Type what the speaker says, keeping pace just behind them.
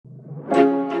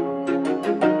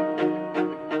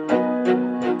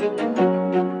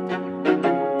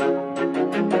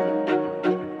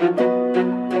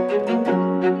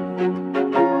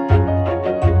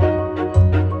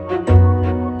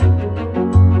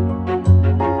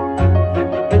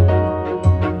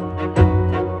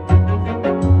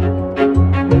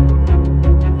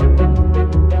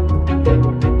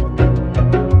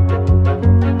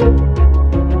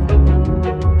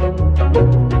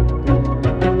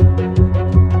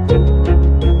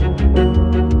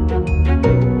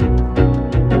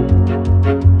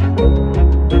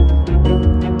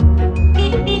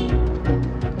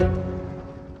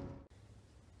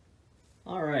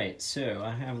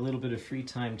free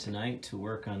time tonight to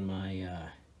work on my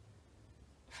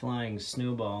flying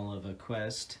snowball of a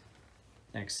Quest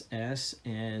XS,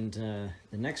 and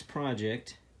the next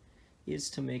project is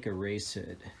to make a race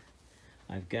hood.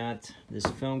 I've got this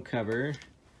foam cover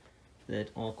that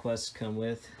all Quests come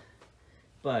with,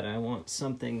 but I want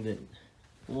something that,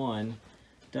 one,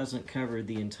 doesn't cover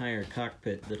the entire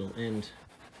cockpit, that'll end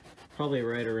probably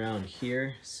right around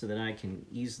here so that I can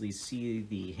easily see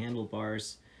the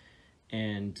handlebars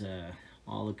and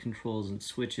all the controls and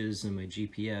switches and my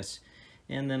GPS.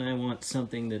 And then I want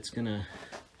something that's gonna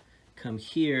come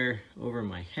here over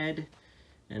my head,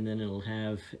 and then it'll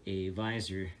have a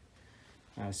visor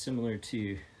similar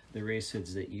to the race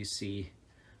hoods that you see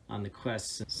on the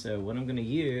Quest. So what I'm gonna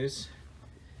use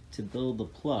to build the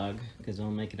plug, because I'll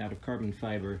make it out of carbon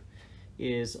fiber,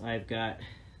 is I've got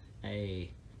a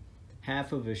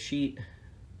half of a sheet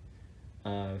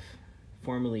of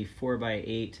formerly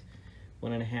 4x8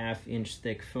 1.5 inch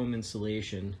thick foam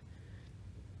insulation.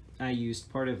 I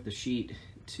used part of the sheet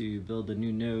to build a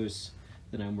new nose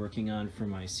that I'm working on for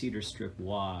my cedar strip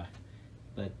wah,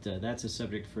 but that's a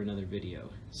subject for another video.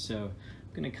 So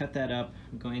I'm going to cut that up.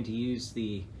 I'm going to use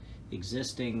the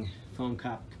existing foam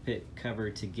cockpit cover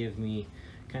to give me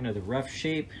kind of the rough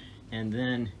shape, and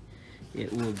then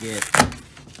it will get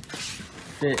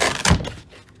fit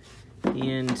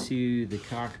into the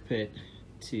cockpit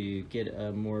to get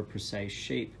a more precise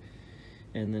shape,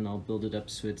 and then I'll build it up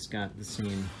so it's got the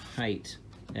same height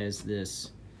as this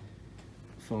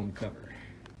foam cover.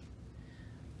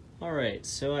 Alright,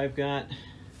 so I've got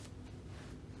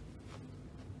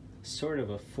sort of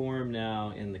a form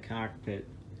now in the cockpit.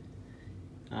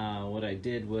 What I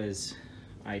did was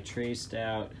I traced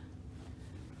out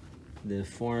the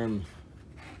form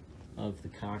of the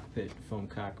cockpit, foam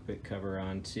cockpit cover,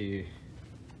 onto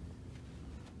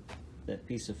that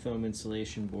piece of foam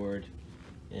insulation board,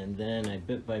 and then I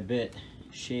bit by bit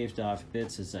shaved off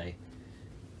bits as I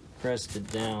pressed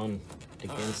it down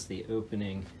against the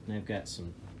opening, and I've got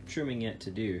some trimming yet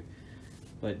to do,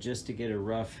 but just to get a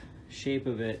rough shape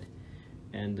of it.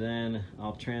 And then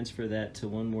I'll transfer that to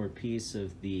one more piece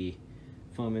of the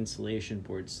foam insulation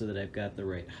board so that I've got the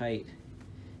right height,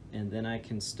 and then I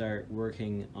can start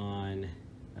working on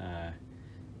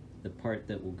the part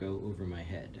that will go over my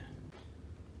head.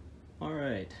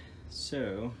 Alright,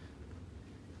 so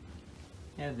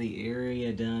I have the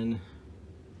area done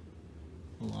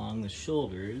along the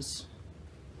shoulders.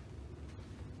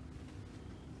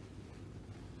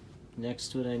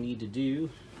 Next, what I need to do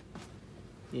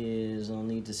is I'll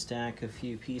need to stack a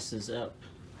few pieces up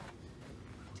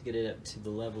to get it up to the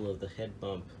level of the head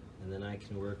bump, and then I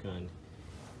can work on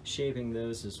shaping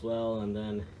those as well. And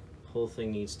then the whole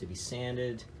thing needs to be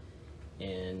sanded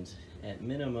and at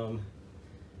minimum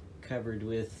covered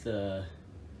with a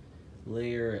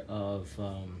layer of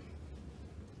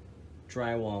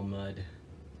drywall mud,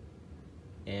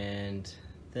 and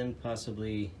then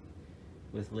possibly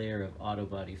with layer of auto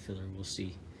body filler. We'll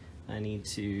see. I need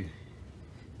to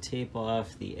tape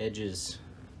off the edges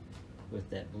with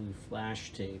that blue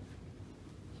flash tape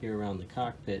here around the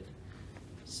cockpit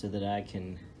so that I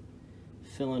can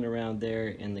fill in around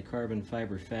there, and the carbon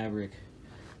fiber fabric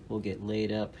will get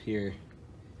laid up here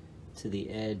to the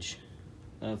edge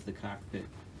of the cockpit,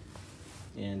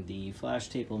 and the flash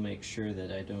tape will make sure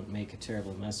that I don't make a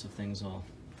terrible mess of things. I'll,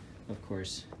 of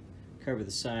course, cover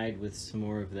the side with some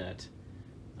more of that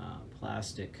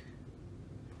plastic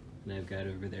that I've got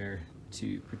over there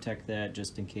to protect that,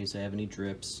 just in case I have any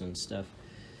drips and stuff.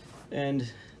 And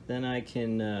then I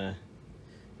can, of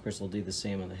course I'll do the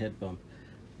same on the head bump.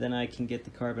 Then I can get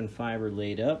the carbon fiber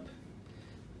laid up,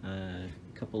 a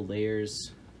couple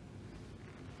layers,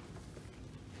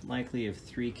 likely of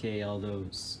 3K, although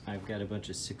I've got a bunch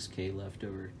of 6K left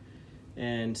over.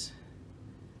 And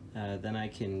then I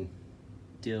can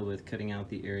deal with cutting out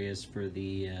the areas for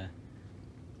the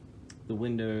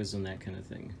windows and that kind of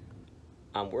thing.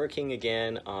 I'm working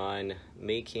again on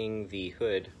making the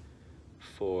hood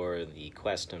for the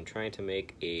Quest. I'm trying to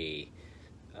make a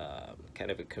kind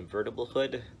of a convertible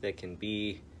hood that can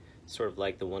be sort of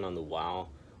like the one on the WoW,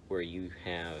 where you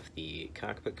have the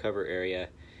cockpit cover area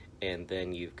and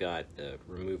then you've got the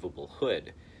removable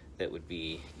hood that would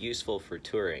be useful for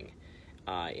touring.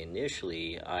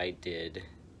 Initially I did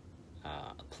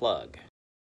a plug.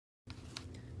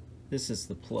 This is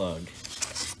the plug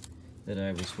that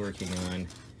I was working on,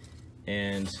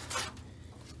 and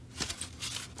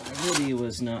I really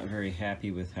was not very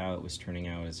happy with how it was turning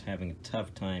out. I was having a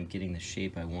tough time getting the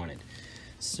shape I wanted.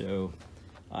 So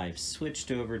I've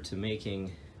switched over to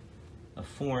making a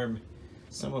form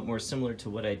somewhat more similar to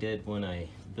what I did when I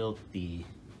built the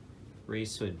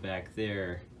race hood back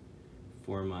there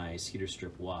for my cedar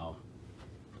strip wow.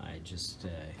 I just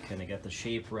kind of got the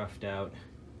shape roughed out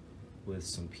with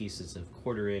some pieces of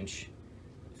 1/4 inch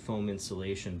foam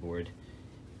insulation board,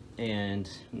 and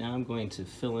now I'm going to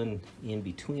fill in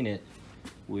between it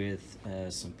with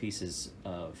some pieces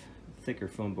of thicker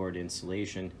foam board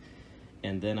insulation,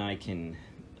 and then I can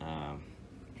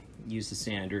use the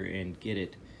sander and get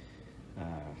it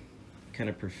kind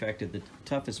of perfected. The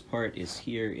toughest part is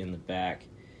here in the back,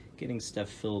 getting stuff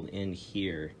filled in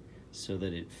here so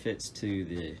that it fits to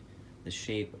the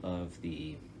shape of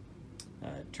the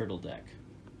turtle deck.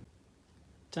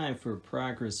 Time for a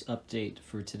progress update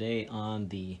for today on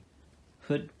the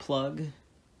hood plug.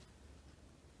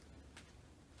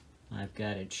 I've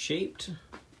got it shaped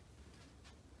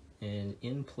and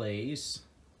in place,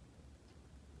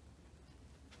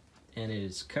 and it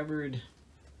is covered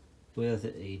with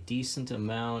a decent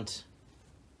amount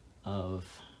of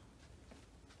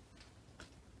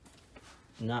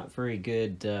not very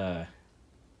good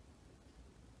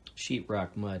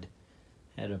sheetrock mud.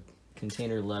 Had a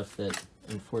container left that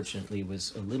unfortunately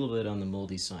was a little bit on the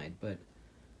moldy side, but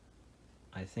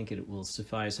I think it will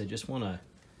suffice. I just want a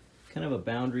kind of a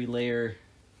boundary layer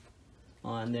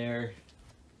on there.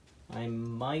 I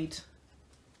might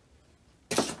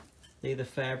lay the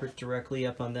fabric directly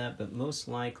up on that, but most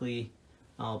likely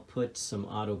I'll put some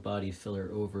auto body filler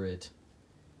over it.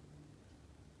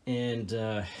 And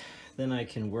then I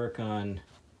can work on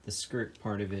the skirt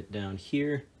part of it down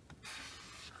here.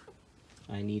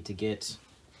 I need to get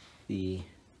the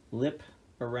lip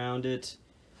around it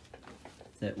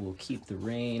that will keep the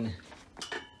rain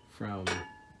from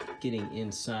getting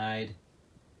inside.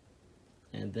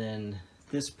 And then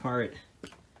this part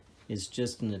is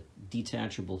just a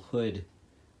detachable hood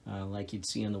like you'd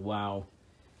see on the WOW.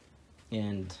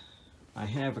 And I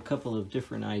have a couple of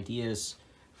different ideas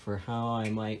for how I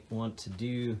might want to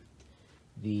do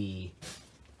the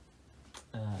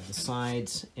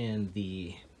sides and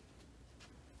the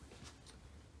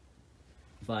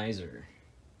visor.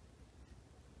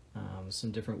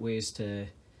 Some different ways to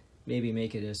maybe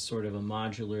make it as sort of a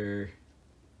modular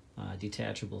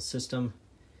detachable system,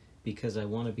 because I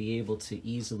want to be able to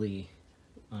easily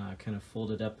kind of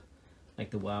fold it up like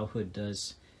the WOW hood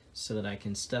does, so that I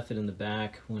can stuff it in the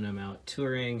back when I'm out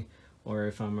touring, or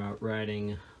if I'm out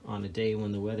riding on a day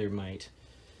when the weather might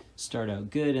start out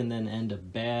good and then end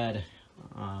up bad.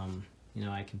 You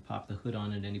know, I can pop the hood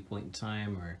on at any point in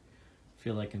time, or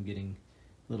feel like I'm getting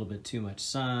a little bit too much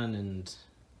sun and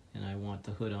I want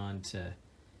the hood on to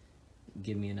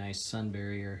give me a nice sun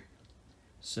barrier.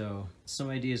 So some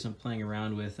ideas I'm playing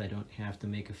around with. I don't have to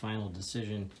make a final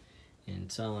decision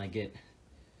until I get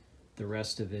the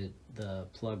rest of it, the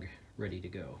plug, ready to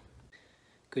go.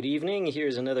 Good evening.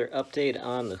 Here's another update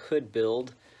on the hood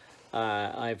build.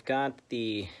 I've got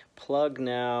the plug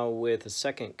now with a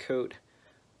second coat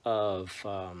of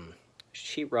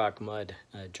sheetrock mud,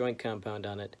 joint compound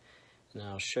on it, and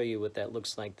I'll show you what that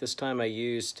looks like. This time I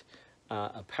used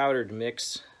a powdered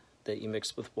mix that you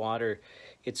mix with water.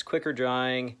 It's quicker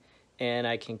drying, and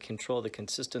I can control the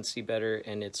consistency better,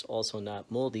 and it's also not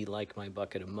moldy like my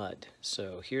bucket of mud.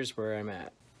 So here's where I'm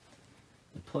at.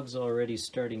 The plug's already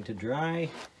starting to dry,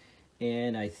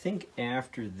 and I think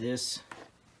after this,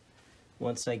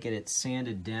 once I get it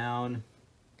sanded down,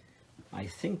 I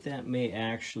think that may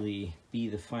actually be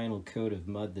the final coat of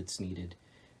mud that's needed,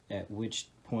 at which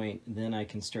point then I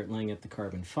can start laying up the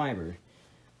carbon fiber.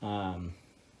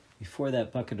 Before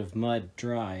that bucket of mud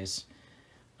dries,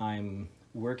 I'm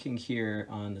working here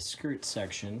on the skirt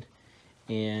section,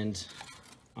 and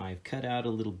I've cut out a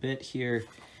little bit here,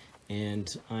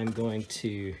 and I'm going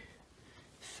to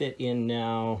fit in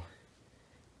now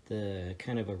the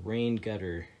kind of a rain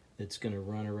gutter that's going to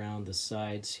run around the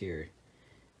sides here.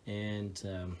 And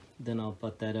then I'll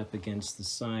butt that up against the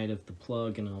side of the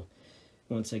plug, and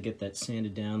once I get that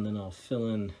sanded down, then I'll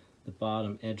fill in the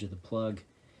bottom edge of the plug,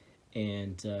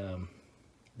 and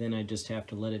then I just have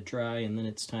to let it dry, and then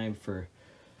it's time for,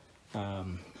 I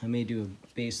may do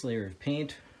a base layer of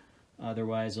paint,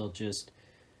 otherwise I'll just,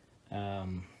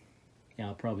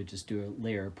 I'll probably just do a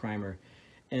layer of primer,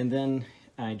 and then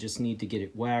I just need to get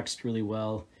it waxed really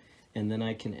well, and then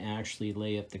I can actually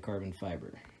lay up the carbon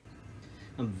fiber.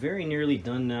 I'm very nearly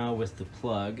done now with the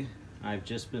plug. I've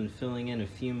just been filling in a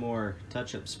few more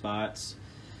touch-up spots,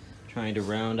 trying to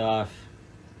round off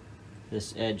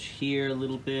this edge here a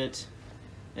little bit,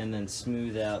 and then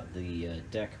smooth out the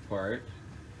deck part.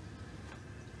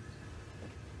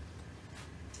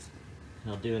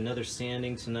 I'll do another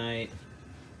sanding tonight,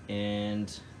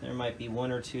 and there might be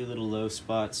one or two little low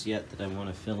spots yet that I want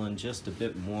to fill in just a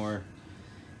bit more,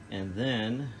 and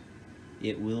then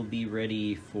it will be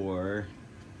ready for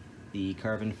the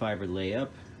carbon fiber layup.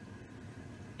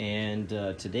 And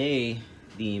today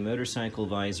the motorcycle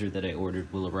visor that I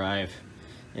ordered will arrive,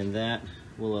 and that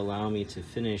will allow me to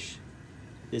finish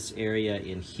this area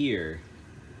in here.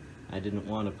 I didn't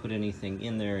want to put anything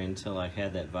in there until I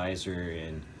had that visor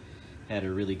and had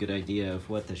a really good idea of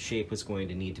what the shape was going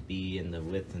to need to be and the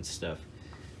width and stuff.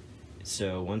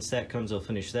 So once that comes, I'll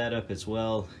finish that up as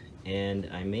well, and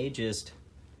I may just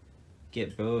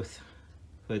get both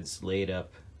hoods laid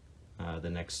up the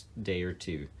next day or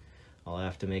two. I'll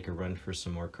have to make a run for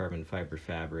some more carbon fiber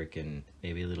fabric and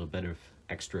maybe a little bit of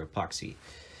extra epoxy.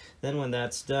 Then when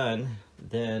that's done,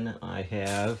 then I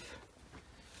have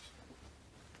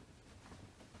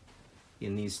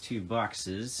in these two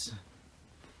boxes,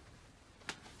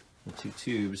 the two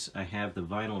tubes, I have the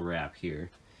vinyl wrap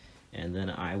here, and then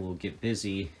I will get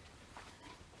busy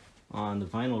on the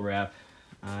vinyl wrap.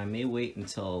 I may wait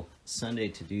until Sunday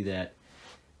to do that.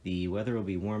 The weather will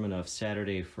be warm enough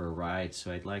Saturday for a ride,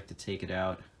 so I'd like to take it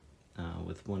out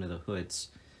with one of the hoods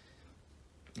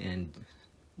and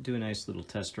do a nice little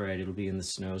test ride. It'll be in the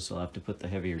snow, so I'll have to put the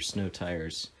heavier snow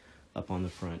tires up on the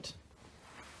front.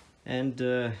 And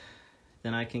then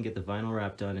I can get the vinyl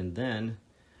wrap done, and then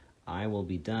I will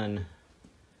be done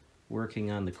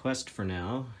working on the Quest for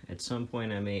now. At some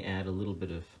point I may add a little bit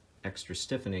of extra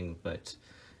stiffening, but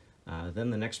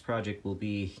then the next project will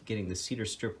be getting the cedar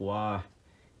strip wah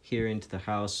here into the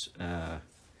house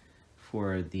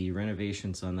for the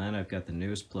renovations on that. I've got the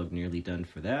nose plug nearly done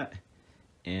for that,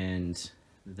 and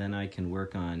then I can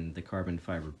work on the carbon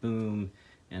fiber boom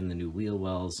and the new wheel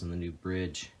wells and the new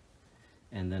bridge,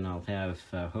 and then I'll have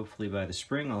hopefully by the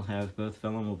spring I'll have both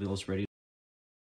Velomobiles ready